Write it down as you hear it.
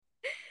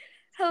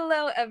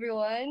Hello,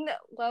 everyone.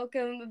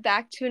 Welcome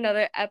back to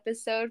another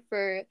episode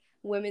for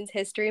Women's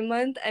History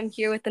Month. I'm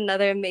here with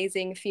another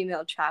amazing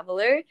female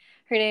traveler.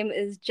 Her name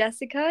is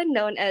Jessica,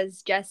 known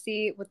as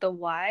Jessy with a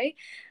Y,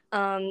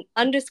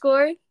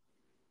 underscore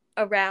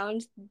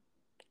around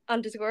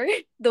underscore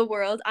the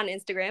world on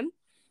Instagram.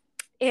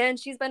 And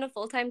she's been a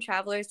full time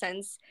traveler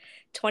since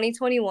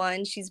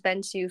 2021. She's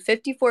been to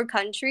 54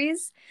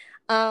 countries.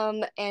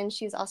 And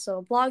she's also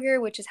a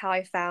blogger, which is how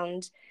I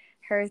found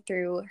her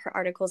through her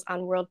articles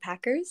on World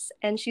Packers.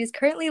 And she's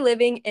currently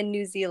living in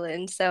New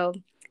Zealand. So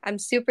I'm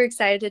super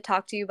excited to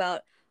talk to you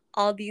about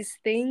all these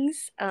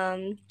things.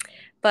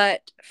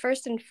 But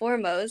first and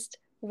foremost,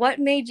 what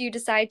made you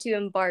decide to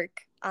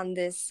embark on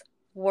this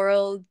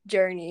world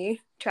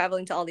journey,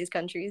 traveling to all these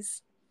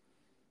countries?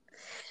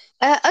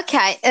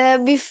 Okay,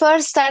 before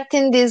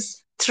starting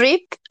this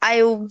trip,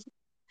 I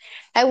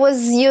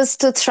was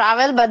used to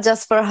travel, but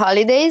just for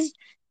holidays.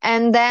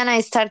 And then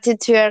I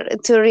started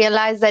to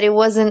realize that it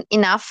wasn't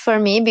enough for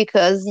me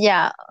because,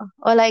 yeah,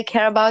 all I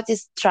care about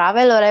is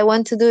travel. All I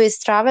want to do is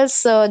travel.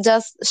 So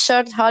just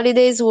short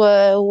holidays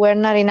were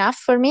not enough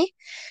for me.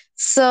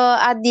 So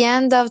at the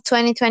end of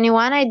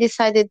 2021, I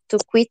decided to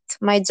quit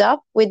my job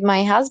with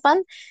my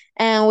husband,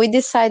 and we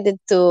decided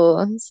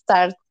to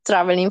start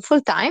traveling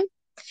full time.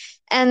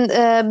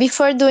 And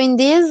before doing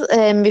this,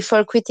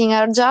 before quitting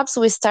our jobs,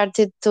 we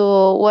started to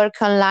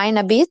work online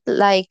a bit,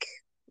 like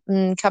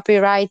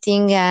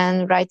copywriting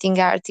and writing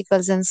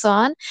articles and so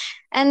on.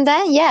 And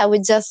then, yeah, we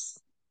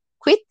just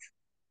quit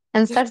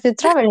and started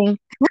traveling.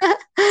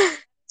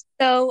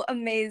 So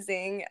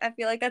amazing. I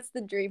feel like that's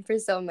the dream for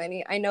so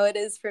many. I know it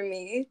is for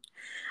me.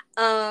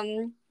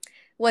 Um,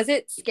 was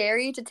it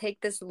scary to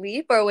take this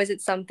leap, or was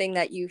it something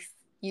that you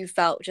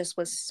felt just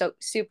was so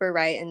super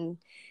right and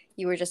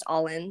you were just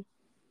all in?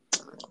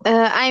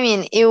 I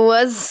mean, it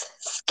was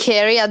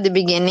scary at the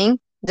beginning,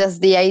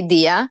 just the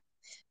idea.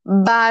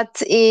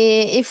 But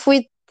if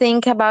we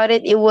think about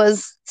it, it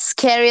was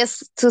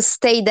scariest to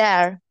stay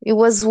there. It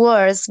was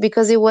worse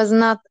because it was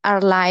not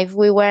our life.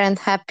 We weren't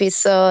happy.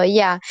 So,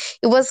 yeah,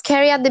 it was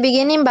scary at the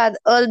beginning, but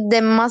all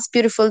the most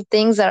beautiful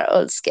things are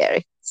all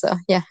scary. So,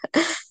 yeah,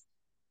 it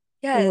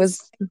Yes,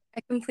 was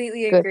I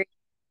completely good. agree.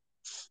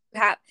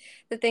 Have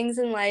the things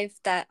in life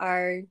that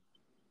are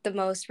the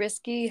most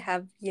risky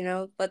have,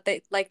 but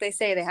they like they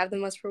say they have the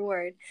most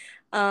reward.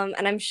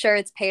 And I'm sure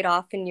it's paid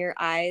off in your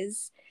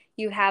eyes.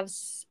 You have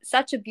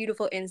such a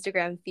beautiful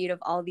Instagram feed of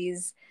all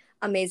these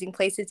amazing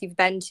places you've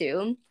been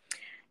to.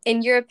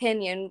 In your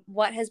opinion,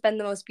 what has been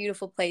the most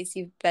beautiful place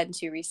you've been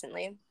to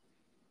recently?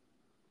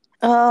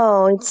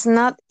 Oh, it's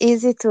not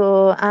easy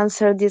to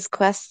answer this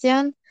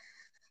question.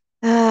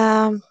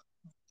 Um,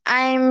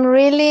 I'm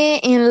really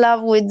in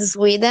love with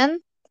Sweden.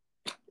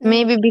 Mm.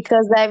 Maybe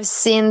because I've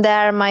seen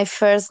there my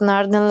first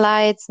Northern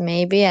Lights,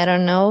 maybe, I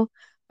don't know.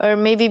 Or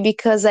maybe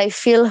because I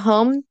feel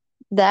home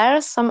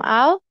there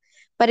somehow.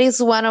 But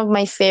it's one of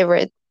my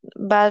favorite.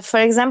 But for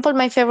example,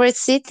 my favorite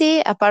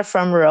city, apart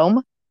from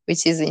Rome,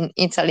 which is in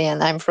Italy,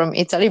 and I'm from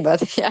Italy,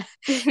 but yeah,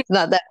 it's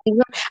not that big.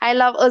 I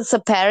love also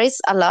Paris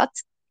a lot.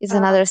 It's uh,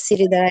 another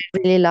city that I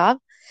really love.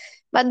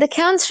 But the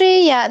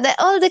country, yeah,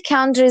 all the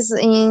countries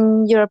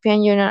in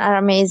European Union are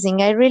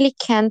amazing. I really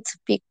can't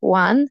pick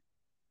one,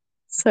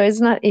 so it's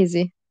not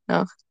easy.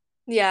 No.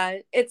 yeah,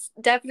 it's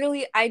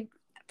definitely I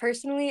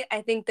personally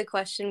I think the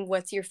question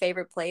what's your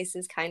favorite place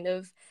is kind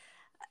of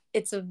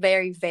it's a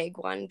very vague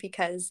one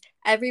because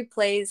every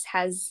place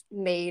has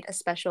made a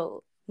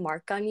special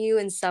mark on you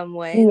in some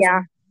way. And so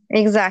Yeah,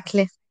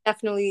 exactly.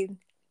 definitely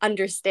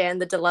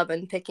understand the dilemma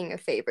in picking a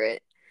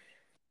favorite.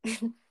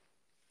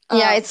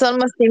 Yeah, um, it's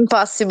almost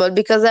impossible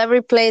because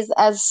every place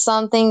has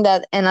something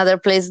that another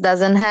place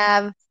doesn't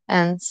have,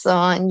 and so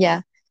on.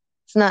 Yeah,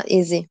 it's not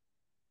easy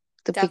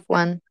to pick Definitely.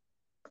 one.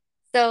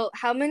 So,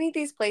 how many of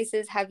these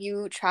places have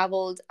you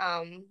traveled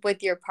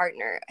with your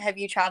partner? Have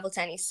you traveled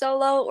to any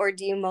solo, or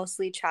do you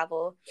mostly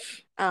travel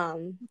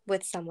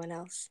with someone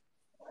else?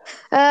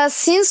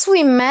 Since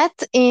we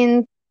met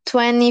in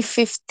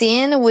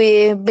 2015,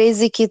 we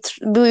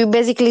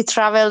basically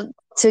traveled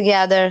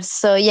together.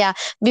 So yeah,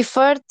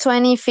 before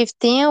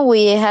 2015,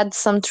 we had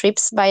some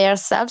trips by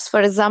ourselves.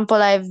 For example,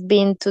 I've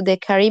been to the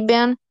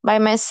Caribbean by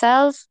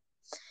myself,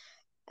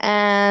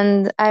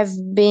 and I've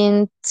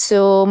been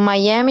to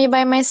Miami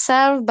by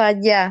myself. But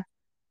yeah,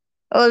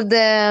 all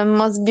the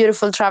most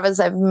beautiful travels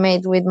I've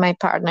made with my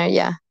partner.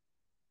 Yeah.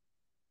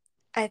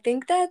 I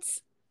think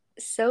that's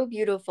so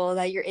beautiful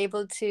that you're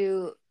able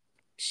to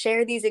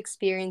share these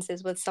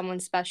experiences with someone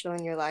special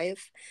in your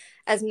life.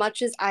 As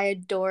much as I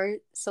adore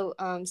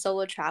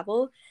solo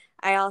travel,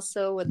 I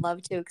also would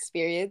love to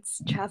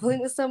experience traveling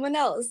with someone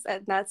else,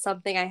 and that's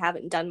something I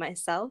haven't done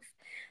myself.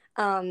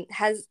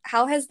 Has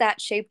how has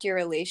that shaped your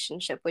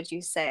relationship, would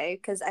you say?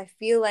 Because I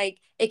feel like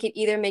it could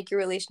either make your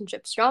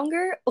relationship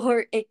stronger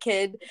or it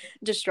could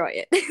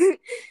destroy it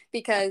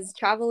because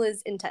travel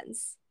is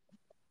intense.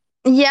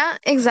 Yeah,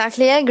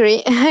 exactly. I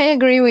agree. I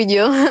agree with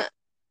you.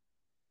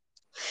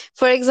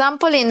 For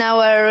example, in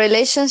our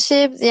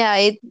relationship, yeah,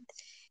 it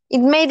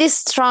made it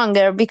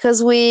stronger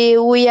because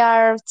we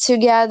are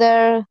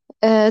together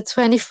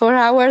 24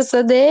 hours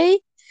a day,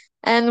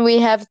 and we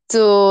have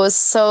to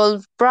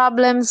solve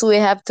problems, we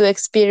have to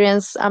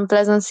experience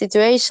unpleasant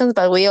situations,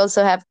 but we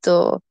also have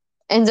to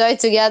enjoy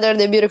together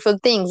the beautiful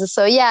things.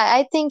 So yeah,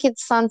 I think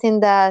it's something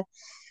that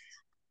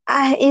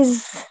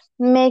is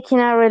making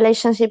our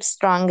relationship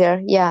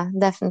stronger. Yeah,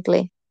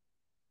 definitely.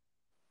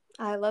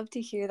 I love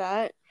to hear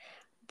that.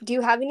 Do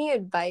you have any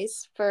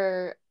advice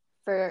for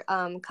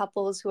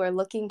couples who are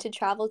looking to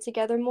travel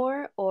together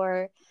more,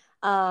 or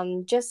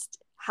just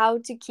how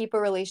to keep a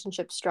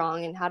relationship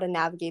strong and how to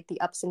navigate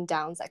the ups and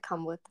downs that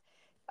come with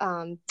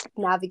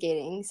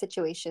navigating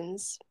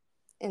situations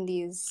in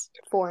these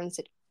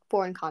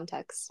foreign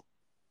contexts?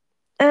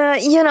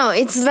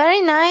 It's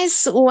very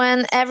nice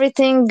when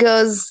everything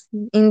goes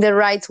in the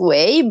right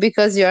way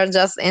because you're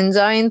just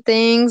enjoying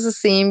things,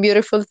 seeing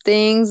beautiful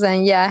things,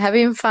 and yeah,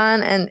 having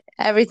fun, and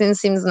everything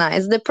seems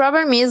nice. The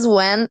problem is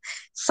when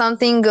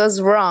something goes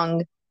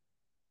wrong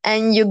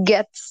and you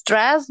get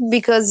stressed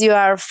because you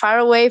are far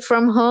away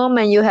from home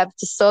and you have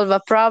to solve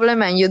a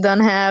problem and you don't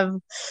have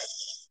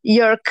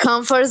your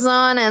comfort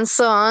zone and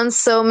so on.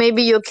 So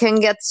maybe you can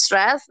get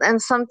stressed,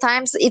 and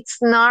sometimes it's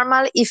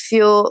normal if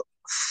you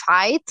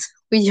fight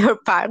with your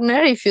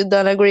partner. If you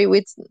don't agree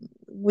with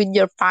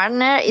your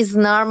partner, it's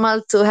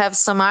normal to have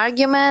some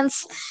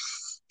arguments.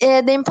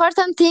 The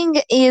important thing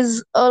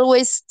is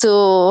always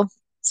to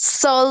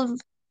solve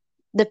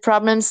the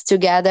problems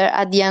together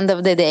at the end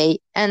of the day,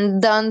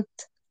 and don't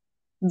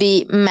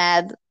be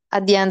mad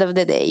at the end of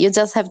the day. You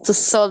just have to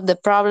solve the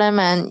problem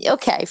and,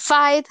 okay,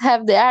 fight,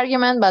 have the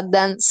argument, but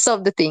then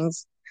solve the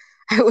things,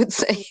 I would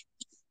say.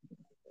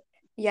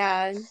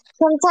 Yeah.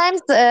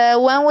 Sometimes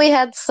when we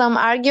had some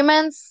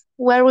arguments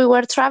where we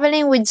were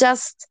traveling, we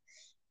just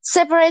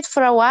separate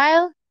for a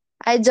while.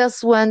 I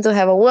just went to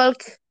have a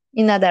walk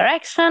in a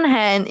direction,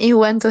 and he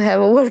went to have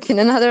a walk in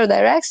another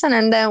direction,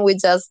 and then we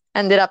just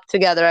ended up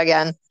together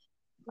again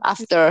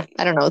after,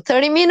 I don't know,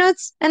 30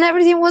 minutes, and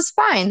everything was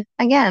fine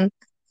again.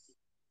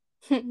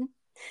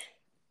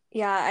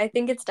 Yeah, I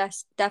think it's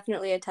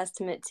definitely a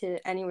testament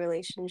to any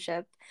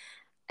relationship,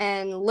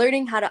 and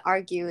learning how to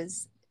argue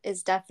is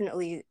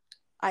definitely,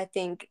 I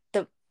think,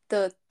 the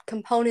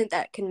component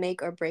that can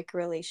make or break a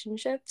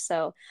relationship.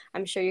 So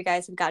I'm sure you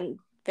guys have gotten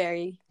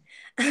very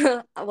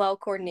well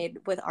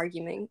coordinated with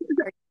arguing.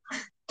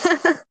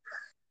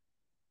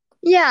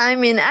 Yeah, I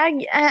mean,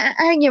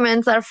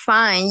 arguments are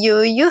fine.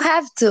 You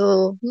have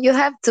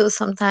to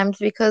sometimes,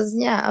 because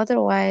yeah,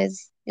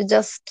 otherwise you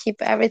just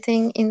keep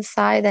everything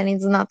inside and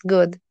it's not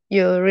good.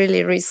 You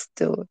really risk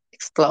to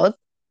explode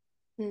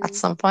at Mm,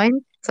 some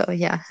point. So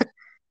yeah,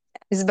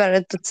 it's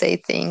better to say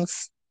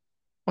things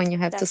when you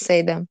have to definitely.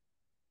 say them.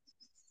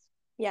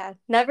 Yeah,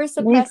 never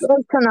And it's suppress.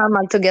 also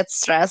normal to get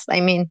stressed.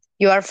 I mean,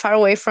 you are far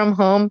away from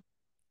home,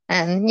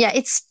 and yeah,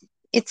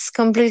 it's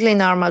completely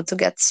normal to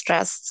get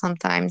stressed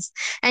sometimes,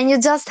 and you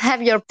just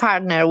have your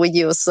partner with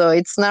you, so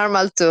it's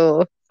normal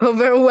to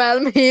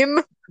overwhelm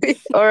him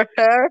or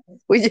her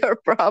with your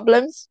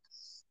problems,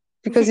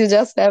 because you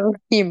just have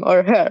him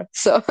or her.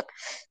 So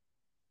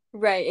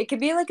Right. It could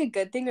be like a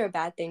good thing or a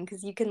bad thing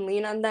because you can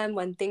lean on them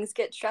when things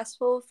get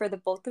stressful for the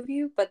both of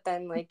you, but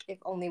then like if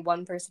only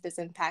one person is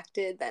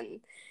impacted, then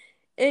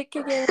it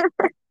could get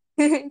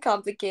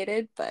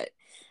complicated, but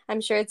I'm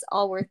sure it's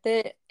all worth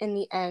it in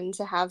the end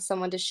to have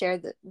someone to share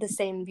the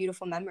same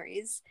beautiful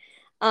memories.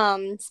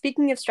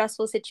 Speaking of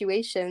stressful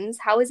situations,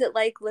 how is it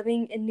like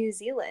living in New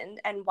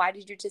Zealand and why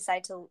did you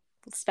decide to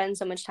spend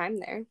so much time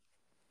there?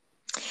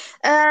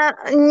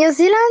 New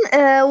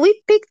Zealand,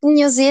 we picked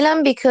New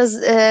Zealand because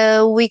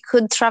we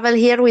could travel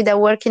here with a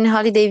working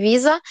holiday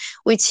visa,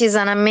 which is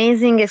an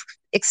amazing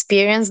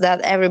experience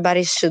that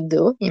everybody should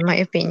do, in my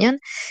opinion.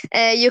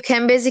 You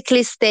can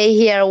basically stay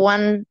here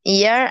 1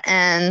 year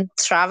and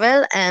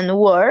travel and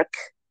work.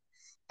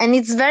 And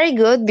it's very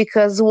good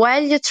because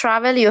while you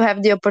travel, you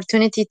have the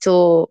opportunity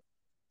to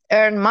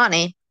earn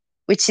money,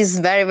 which is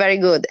very, very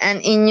good.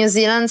 And in New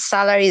Zealand,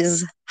 salary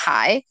is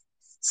high.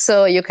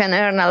 So you can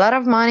earn a lot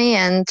of money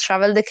and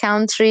travel the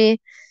country.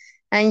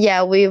 And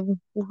yeah,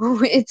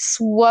 it's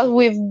what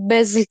we've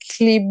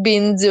basically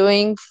been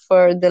doing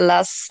for the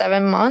last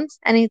 7 months.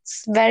 And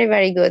it's very,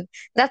 very good.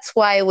 That's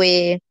why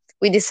we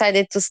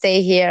decided to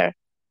stay here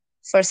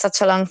for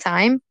such a long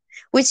time,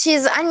 which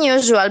is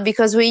unusual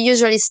because we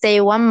usually stay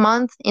 1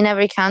 month in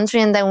every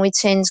country and then we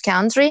change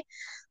country.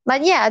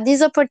 But yeah,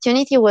 this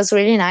opportunity was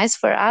really nice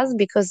for us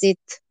because it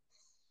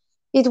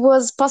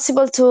was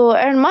possible to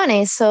earn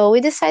money. So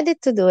we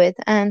decided to do it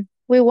and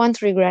we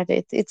won't regret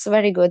it. It's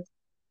very good.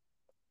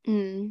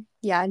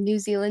 Yeah, New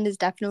Zealand is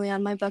definitely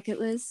on my bucket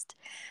list.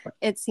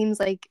 It seems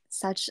like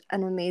such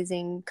an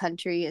amazing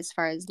country as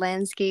far as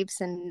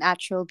landscapes and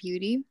natural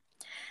beauty.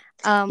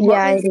 Um,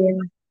 what Yeah, it was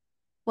is.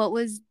 what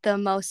was the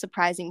most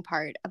surprising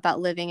part about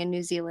living in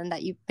New Zealand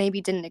that you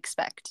maybe didn't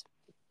expect?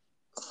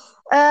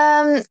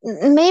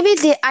 Maybe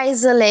the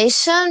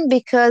isolation,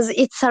 because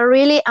it's a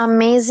really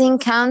amazing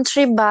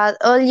country, but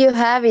all you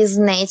have is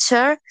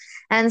nature.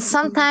 And Mhm.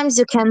 sometimes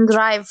you can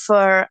drive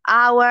for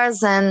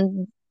hours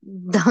and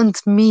don't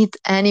meet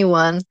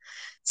anyone.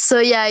 So,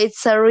 yeah,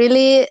 it's a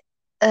really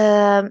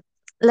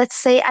let's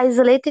say,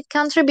 isolated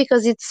country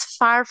because it's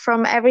far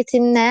from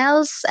everything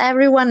else,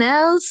 everyone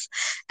else,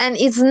 and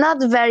it's not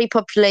very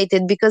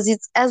populated because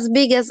it's as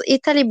big as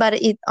Italy, but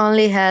it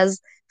only has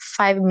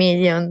 5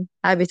 million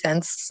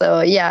inhabitants.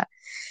 So yeah,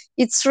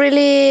 it's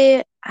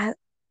really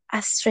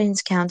a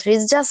strange country.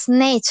 It's just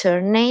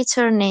nature,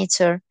 nature,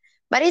 nature.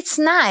 But it's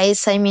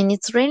nice. I mean,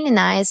 it's really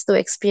nice to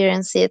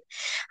experience it.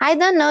 I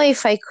don't know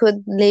if I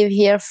could live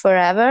here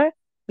forever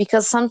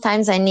because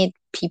sometimes I need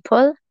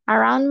people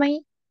around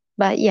me.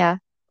 But yeah,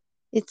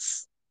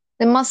 it's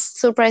the most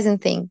surprising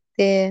thing.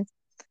 The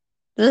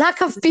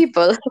lack of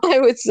people, I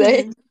would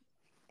say. Mhm.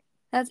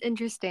 That's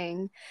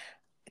interesting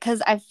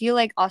because I feel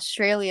like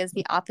Australia is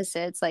the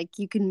opposite. It's like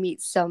you can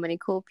meet so many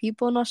cool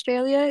people in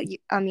Australia.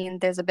 I mean,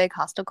 there's a big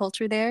hostel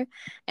culture there,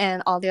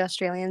 and all the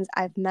Australians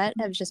I've met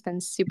have just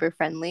been super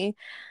friendly.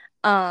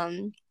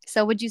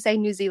 So would you say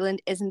New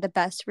Zealand isn't the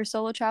best for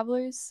solo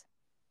travelers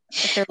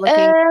if they're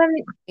looking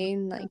Um,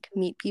 and like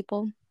meet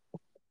people?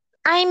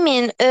 I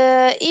mean,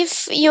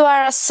 if you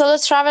are a solo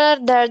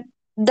traveler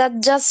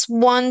that just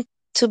want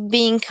to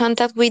be in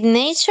contact with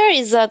nature,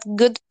 is a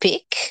good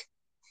pick.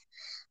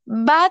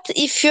 But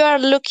if you are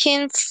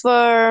looking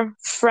for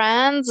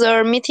friends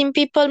or meeting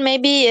people,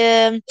 maybe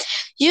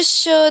you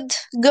should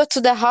go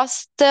to the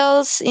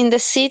hostels in the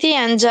city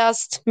and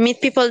just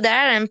meet people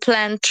there and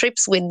plan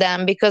trips with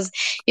them. Because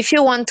if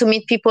you want to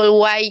meet people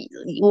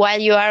while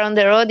you are on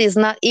the road, it's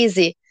not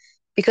easy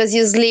because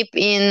you sleep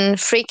in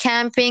free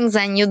campings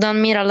and you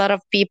don't meet a lot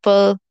of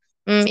people.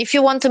 If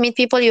you want to meet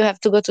people, you have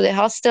to go to the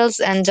hostels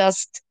and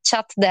just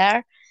chat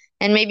there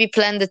and maybe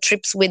plan the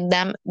trips with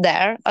them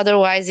there.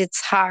 Otherwise, it's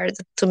hard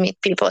to meet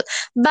people.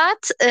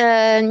 But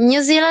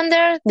New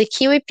Zealander, the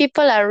Kiwi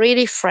people are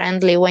really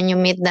friendly when you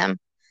meet them.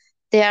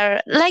 They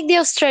are like the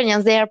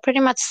Australians, they are pretty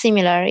much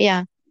similar.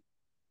 Yeah,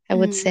 I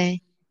would Mhm.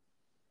 say.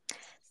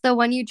 So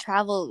when you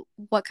travel,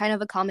 what kind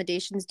of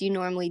accommodations do you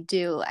normally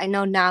do? I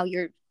know now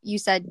you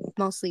said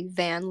mostly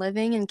van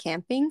living and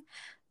camping,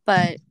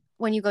 but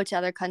when you go to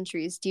other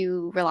countries, do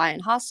you rely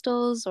on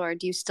hostels or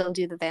do you still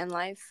do the van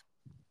life?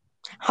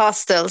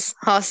 Hostels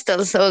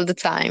all the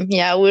time.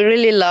 Yeah, we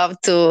really love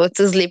to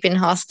sleep in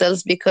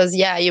hostels because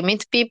yeah, you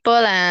meet people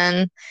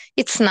and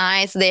it's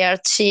nice. They are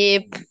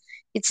cheap.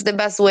 It's the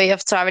best way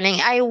of traveling.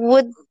 I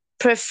would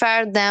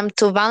prefer them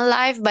to van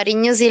life, but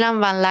in New Zealand,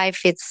 van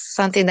life it's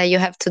something that you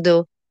have to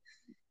do.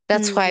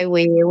 That's Mm, why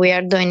we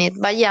are doing it.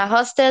 But yeah,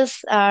 hostels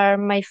are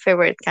my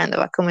favorite kind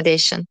of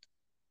accommodation.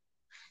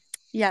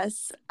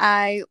 yes,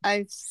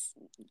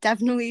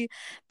 definitely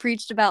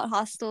preached about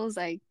hostels.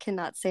 I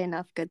cannot say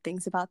enough good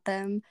things about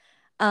them.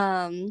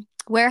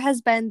 Where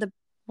has been the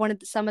one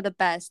of some of the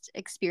best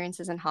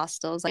experiences in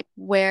hostels? Like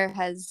where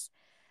has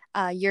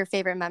your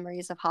favorite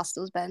memories of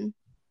hostels been?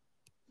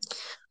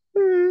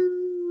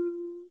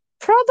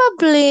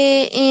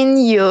 Probably in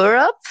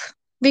Europe,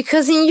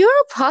 because in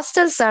Europe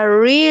hostels are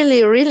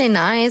really really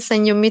nice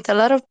and you meet a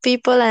lot of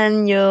people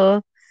and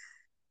you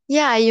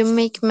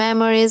make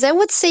memories. I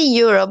would say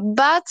Europe,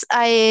 but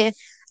I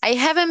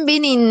haven't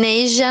been in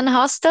Asian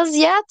hostels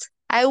yet.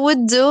 I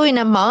would do in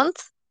a month,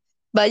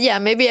 but yeah,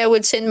 maybe I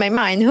would change my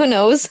mind. Who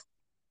knows?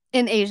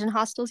 In Asian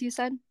hostels, you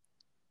said?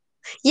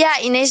 Yeah,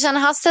 in Asian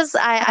hostels,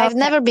 I've Okay.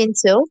 never been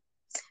to,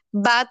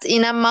 but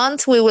in a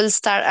month we will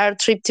start our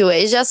trip to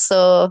Asia.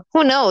 So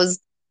who knows?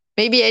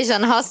 Maybe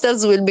Asian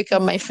hostels will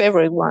become my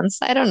favorite ones.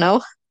 I don't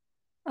know.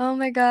 Oh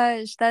my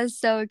gosh, that is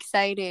so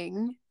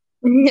exciting.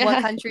 What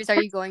Yeah. countries are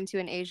you going to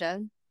in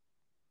Asia?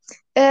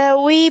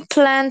 We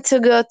plan to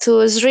go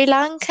to Sri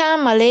Lanka,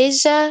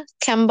 Malaysia,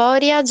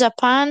 Cambodia,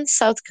 Japan,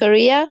 South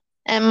Korea,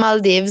 and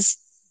Maldives.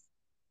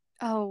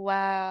 Oh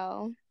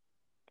wow.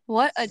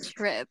 What a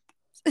trip.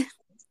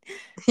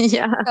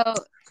 Yeah.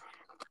 So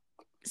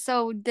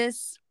so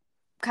this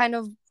kind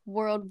of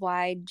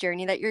worldwide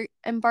journey that you're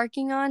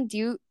embarking on, do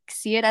you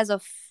see it as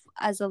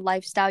as a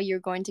lifestyle you're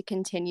going to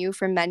continue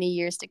for many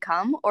years to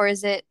come, or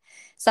is it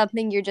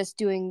something you're just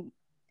doing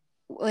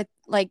with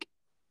like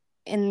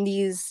in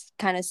these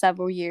kind of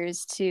several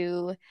years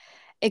to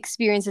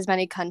experience as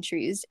many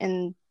countries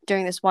in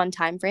during this one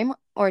time frame,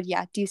 or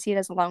yeah, do you see it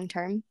as long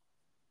term?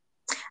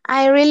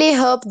 I really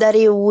hope that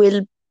it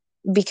will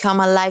become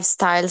a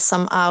lifestyle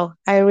somehow.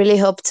 I really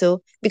hope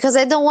to, because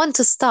I don't want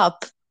to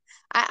stop.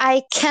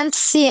 I can't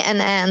see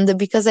an end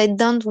because I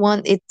don't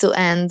want it to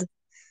end.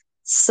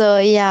 So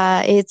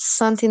yeah, it's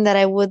something that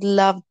I would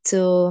love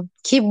to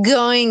keep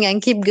going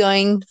and keep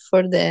going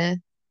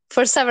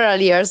for several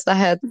years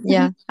ahead.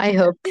 Yeah, I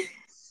hope.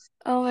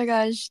 Oh my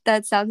gosh,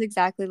 that sounds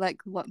exactly like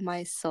what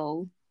my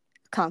soul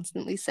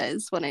constantly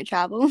says when I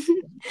travel.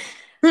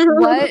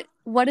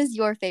 What is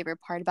your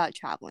favorite part about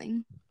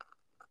traveling?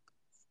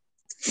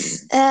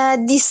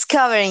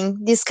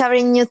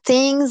 Discovering new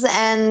things,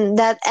 and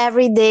that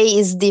every day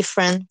is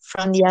different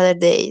from the other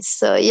day.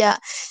 So yeah,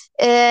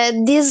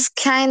 this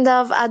kind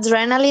of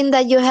adrenaline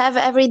that you have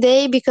every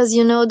day because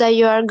you know that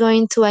you are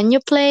going to a new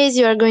place,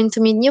 you are going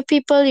to meet new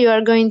people, you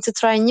are going to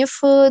try new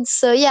food.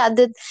 So yeah,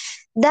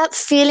 that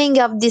feeling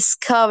of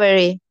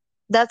discovery,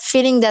 that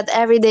feeling that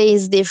every day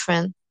is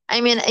different.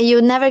 I mean,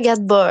 you never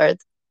get bored.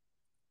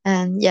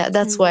 And yeah,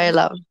 that's why I Mm,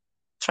 love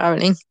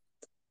traveling.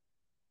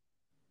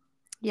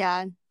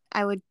 yeah,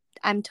 I would.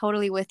 I'm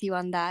totally with you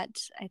on that.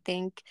 I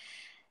think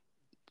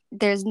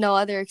there's no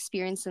other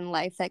experience in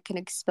life that can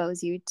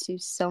expose you to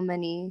so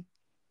many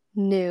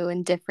new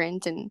and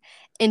different and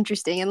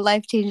interesting and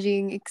life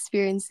changing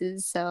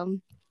experiences. So,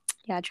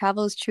 yeah,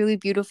 travel is truly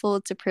beautiful.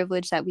 It's a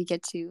privilege that we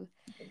get to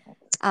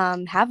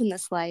have in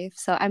this life.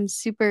 So, I'm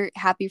super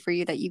happy for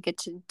you that you get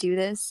to do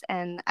this,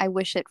 and I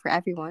wish it for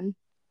everyone.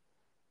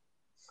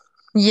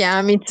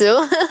 Yeah, me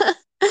too.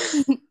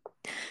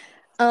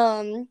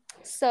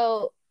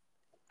 So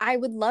I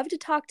would love to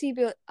talk to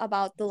you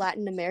about the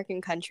Latin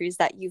American countries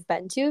that you've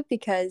been to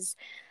because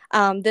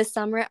this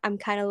summer I'm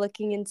kind of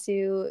looking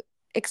into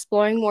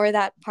exploring more of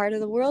that part of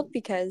the world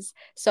because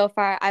so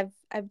far I've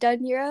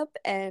done Europe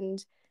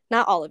and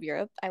not all of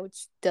Europe. I would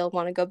still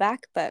want to go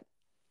back, but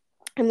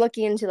I'm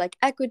looking into like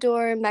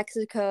Ecuador,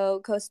 Mexico,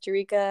 Costa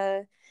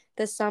Rica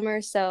this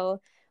summer.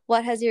 So,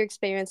 what has your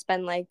experience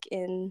been like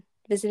in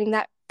visiting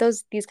that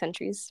those these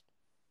countries?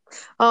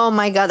 Oh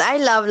my God, I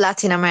love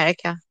Latin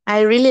America.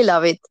 I really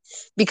love it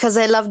because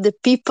I love the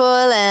people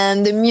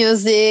and the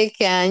music.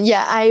 And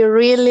yeah, I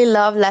really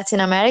love Latin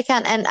America.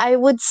 And I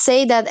would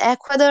say that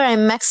Ecuador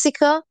and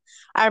Mexico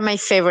are my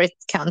favorite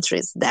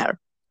countries there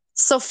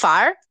so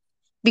far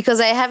because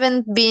I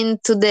haven't been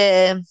to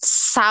the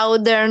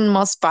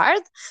southernmost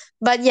part.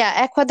 But yeah,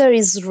 Ecuador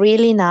is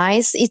really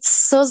nice. It's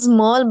so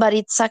small, but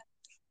it's a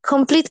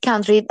complete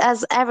country. It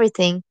has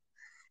everything.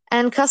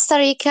 And Costa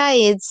Rica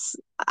is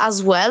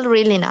as well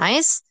really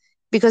nice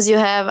because you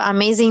have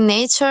amazing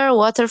nature,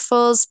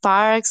 waterfalls,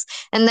 parks,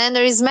 and then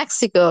there is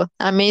Mexico,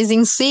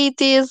 amazing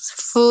cities,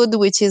 food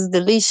which is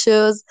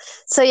delicious.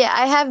 So yeah,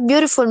 I have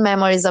beautiful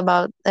memories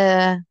about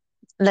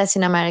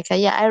Latin America.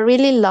 Yeah, I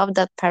really love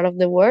that part of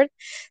the world.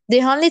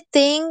 The only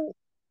thing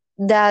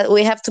that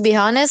we have to be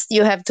honest,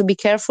 you have to be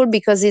careful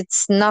because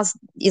it's not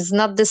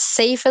the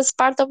safest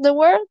part of the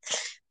world,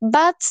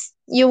 but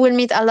you will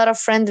meet a lot of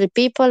friendly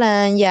people,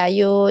 and yeah,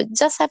 you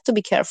just have to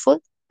be careful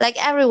like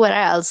everywhere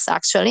else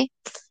actually,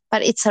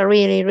 but it's a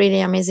really really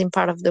amazing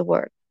part of the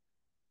world.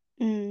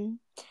 Mm.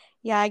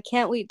 Yeah, I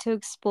can't wait to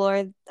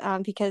explore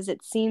because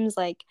it seems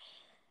like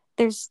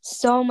there's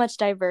so much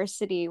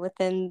diversity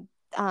within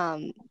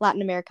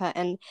Latin America.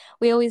 And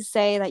we always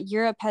say that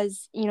Europe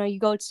has, you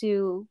go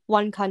to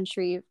one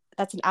country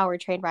that's an hour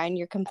train ride and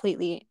you're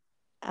completely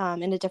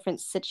in a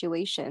different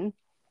situation.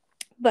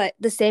 But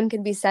the same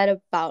can be said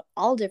about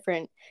all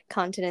different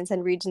continents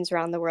and regions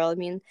around the world. I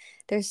mean,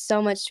 there's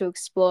so much to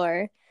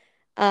explore.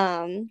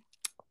 Um,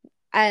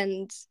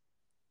 and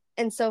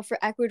and so for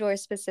Ecuador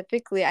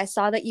specifically, I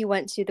saw that you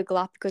went to the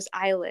Galapagos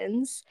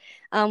Islands.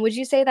 Would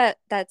you say that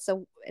that's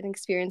an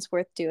experience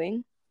worth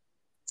doing?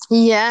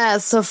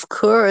 Yes, of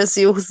course.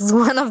 It was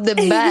one of the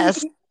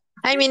best.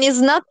 I mean, it's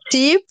not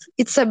cheap.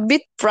 It's a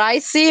bit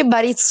pricey,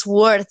 but it's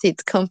worth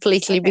it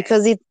completely Okay.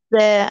 because it's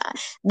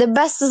the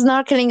best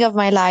snorkeling of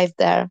my life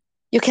there.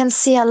 You can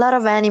see a lot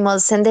of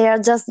animals and they are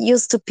just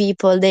used to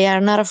people. They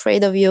are not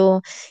afraid of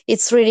you.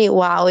 It's really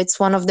wow. It's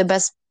one of the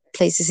best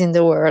places in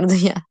the world.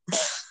 Yeah.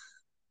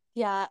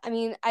 Yeah, I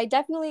mean, I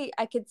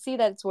could see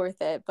that it's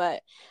worth it,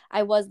 but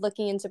I was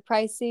looking into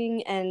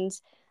pricing and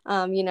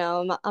I'm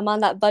on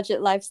that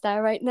budget lifestyle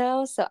right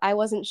now, so I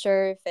wasn't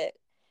sure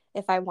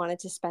if I wanted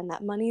to spend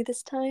that money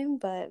this time,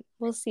 but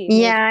we'll see,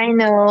 Yeah, maybe. I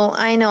know.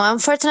 I know.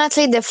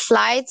 Unfortunately, the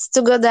flights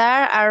to go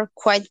there are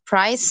quite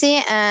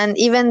pricey, and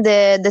even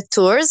the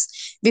tours,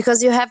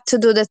 because you have to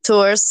do the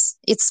tours.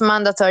 It's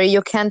mandatory.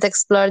 You can't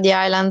explore the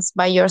islands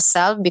by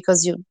yourself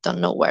because you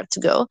don't know where to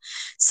go.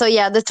 So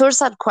yeah, the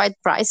tours are quite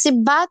pricey,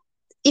 but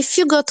if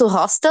you go to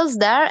hostels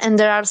there, and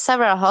there are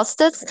several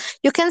hostels,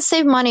 you can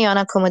save money on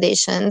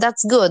accommodation.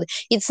 That's good.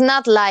 It's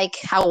not like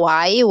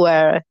Hawaii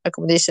where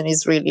accommodation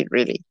is really,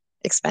 really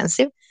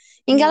expensive.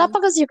 In Mm.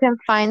 Galapagos, you can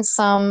find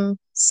some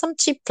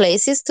cheap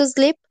places to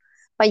sleep,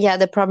 but yeah,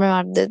 the problem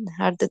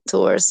are the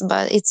tours.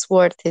 But it's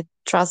worth it.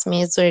 Trust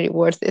me, it's really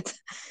worth it.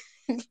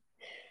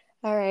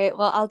 All right,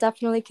 well, I'll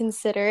definitely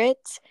consider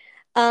it.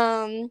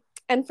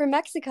 And for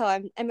Mexico,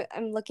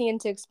 I'm looking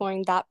into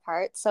exploring that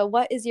part. So,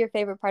 what is your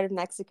favorite part of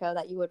Mexico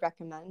that you would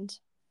recommend?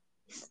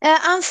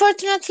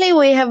 Unfortunately,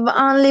 we have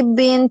only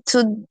been to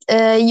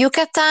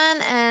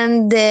Yucatan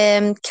and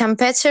the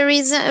Campeche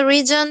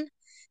region,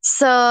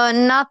 so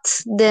not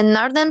the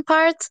northern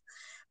part.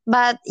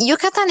 But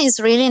Yucatan is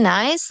really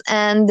nice,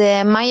 and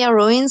the Maya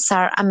ruins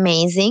are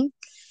amazing.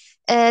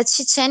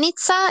 Chichen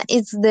Itza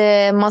is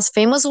the most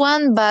famous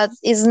one, but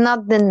is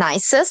not the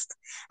nicest.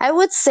 I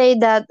would say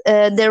that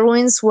the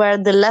ruins where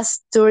the less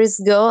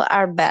tourists go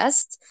are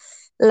best.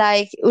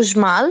 Like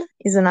Uxmal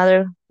is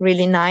another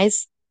really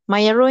nice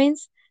Maya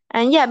ruins.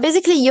 And yeah,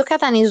 basically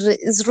Yucatan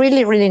is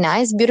really, really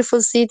nice.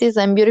 Beautiful cities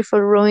and beautiful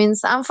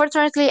ruins.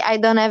 Unfortunately, I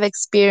don't have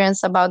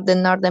experience about the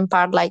northern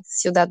part like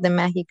Ciudad de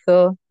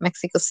Mexico,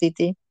 Mexico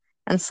City,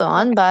 and so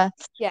on. Okay. But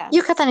Yeah.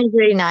 Yucatan is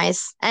really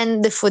nice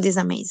and the food is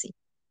amazing.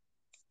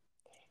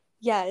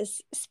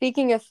 Yes.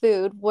 Speaking of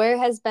food, where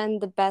has been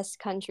the best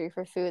country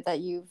for food that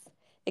you've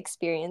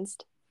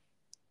experienced?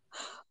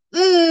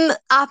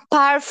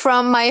 Apart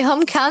from my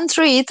home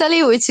country,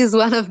 Italy, which is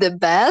one of the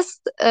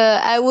best,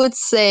 I would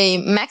say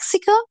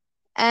Mexico,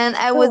 and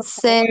I Oh, would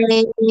say,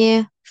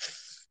 okay.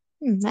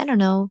 I don't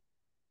know.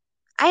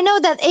 I know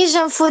that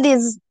Asian food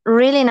is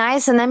really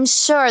nice, and I'm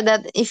sure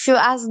that if you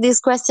ask this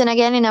question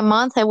again in a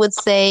month, I would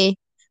say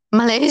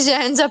Malaysia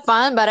and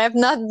Japan, but I've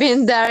not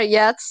been there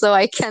yet, so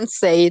I can't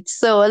say it.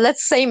 So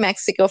let's say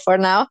Mexico for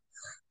now.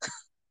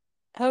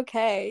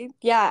 Okay.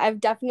 Yeah, I've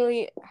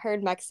definitely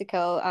heard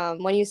Mexico.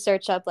 When you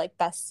search up like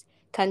best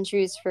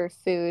countries for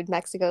food,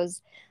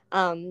 Mexico's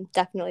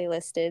definitely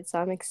listed. So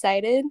I'm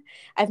excited.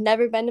 I've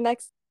never been to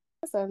Mexico,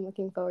 so I'm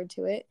looking forward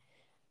to it.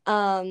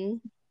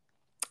 Um,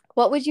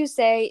 what would you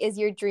say is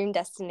your dream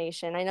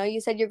destination? I know you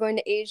said you're going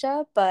to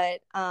Asia,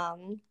 but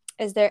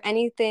is there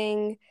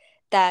anything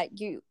that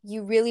you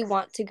really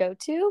want to go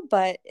to,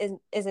 but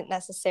isn't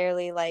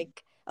necessarily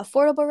like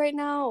affordable right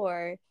now,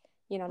 or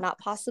not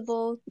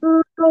possible?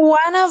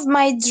 One of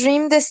my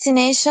dream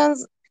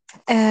destinations,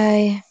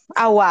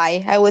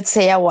 Hawaii. I would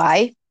say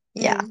Hawaii.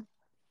 Yeah. Mm.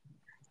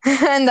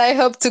 And I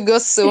hope to go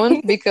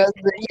soon because,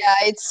 yeah,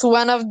 it's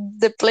one of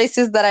the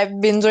places that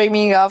I've been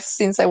dreaming of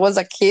since I was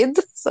a kid.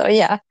 So,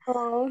 yeah,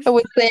 Oh, I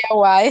would say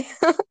Hawaii.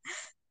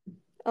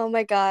 oh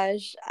my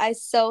gosh. I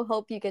so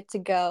hope you get to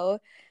go.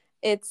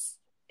 It's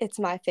it's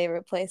my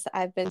favorite place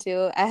I've been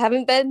to. I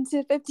haven't been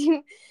to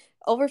 50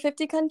 over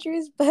 50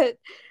 countries, but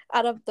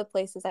out of the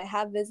places I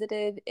have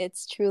visited,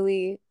 it's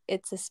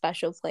a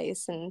special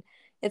place, and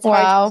it's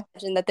hard to Wow.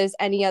 imagine that there's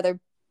any other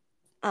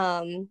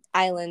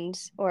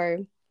island or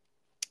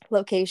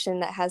location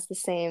that has the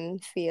same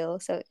feel.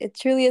 So it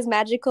truly is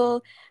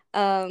magical.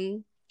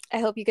 Um I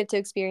hope you get to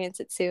experience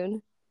it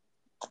soon.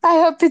 I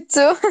hope it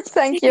too.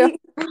 Thank you.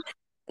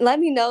 Let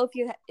me know if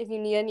you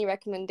need any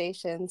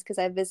recommendations because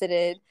I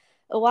visited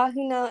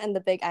Oahu now and the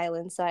Big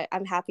Island, so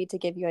I'm happy to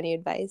give you any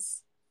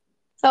advice.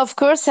 Of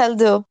course, I'll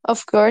do.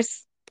 Of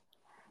course.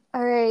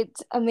 All right,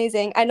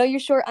 amazing. I know you're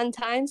short on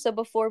time, so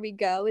before we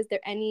go, is there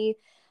any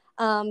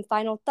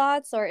final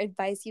thoughts or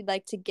advice you'd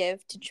like to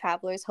give to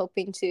travelers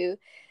hoping to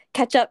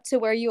catch up to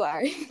where you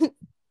are?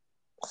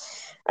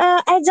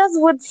 I just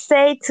would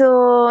say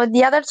to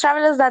the other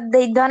travelers that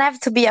they don't have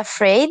to be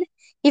afraid.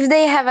 If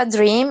they have a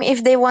dream,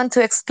 if they want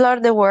to explore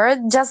the world,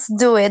 just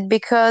do it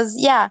because,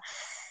 yeah,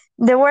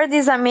 the world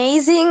is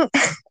amazing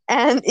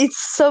and it's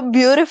so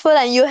beautiful,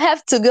 and you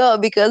have to go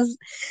because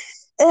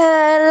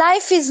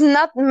life is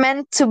not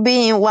meant to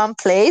be in one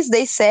place,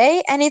 they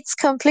say, and it's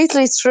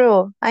completely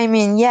true. I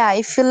mean, yeah,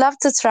 if you love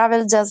to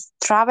travel, just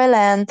travel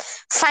and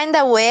find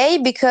a way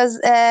because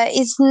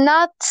it's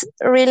not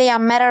really a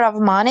matter of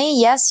money.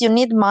 Yes, you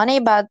need money,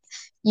 but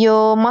you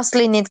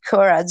mostly need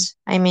courage.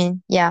 I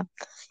mean, yeah.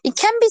 It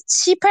can be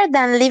cheaper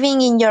than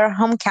living in your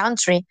home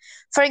country.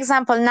 For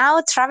example,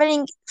 now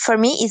traveling for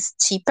me is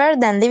cheaper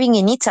than living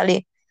in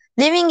Italy.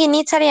 Living in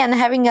Italy and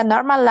having a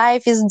normal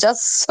life is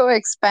just so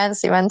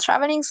expensive, and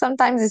traveling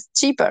sometimes is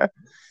cheaper.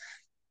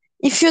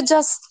 If you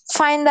just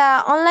find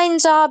a online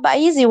job, a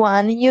easy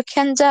one, you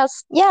can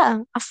just, yeah,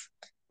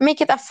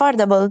 make it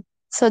affordable.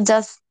 So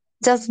just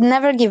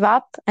never give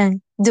up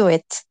and do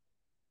it.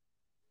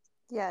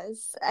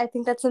 Yes, I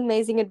think that's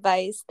amazing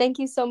advice. Thank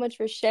you so much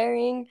for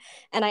sharing,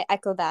 and I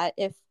echo that.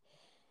 If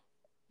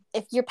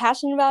you're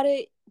passionate about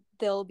it,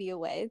 there'll be a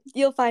way.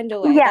 You'll find a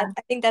way. Yeah,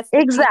 I think that's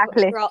the key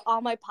exactly. throughout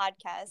all my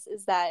podcasts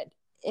is that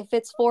if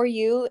it's for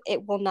you,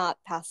 it will not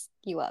pass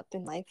you up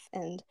in life,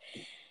 and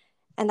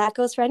that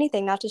goes for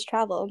anything, not just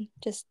travel.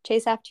 Just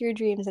chase after your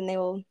dreams, and they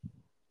will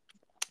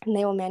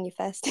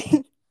manifest.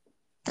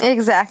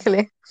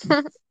 Exactly.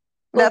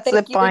 Well, That's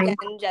the thank you point.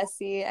 again,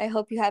 Jesse. I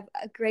hope you have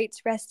a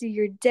great rest of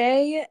your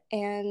day,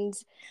 and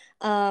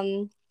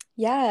um,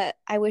 yeah,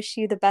 I wish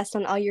you the best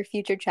on all your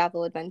future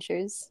travel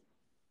adventures.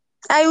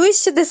 I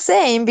wish you the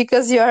same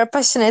because you are a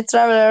passionate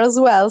traveler as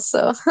well.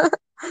 So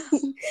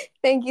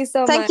Thank you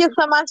so thank much. you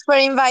so much for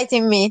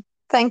inviting me.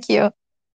 Thank you.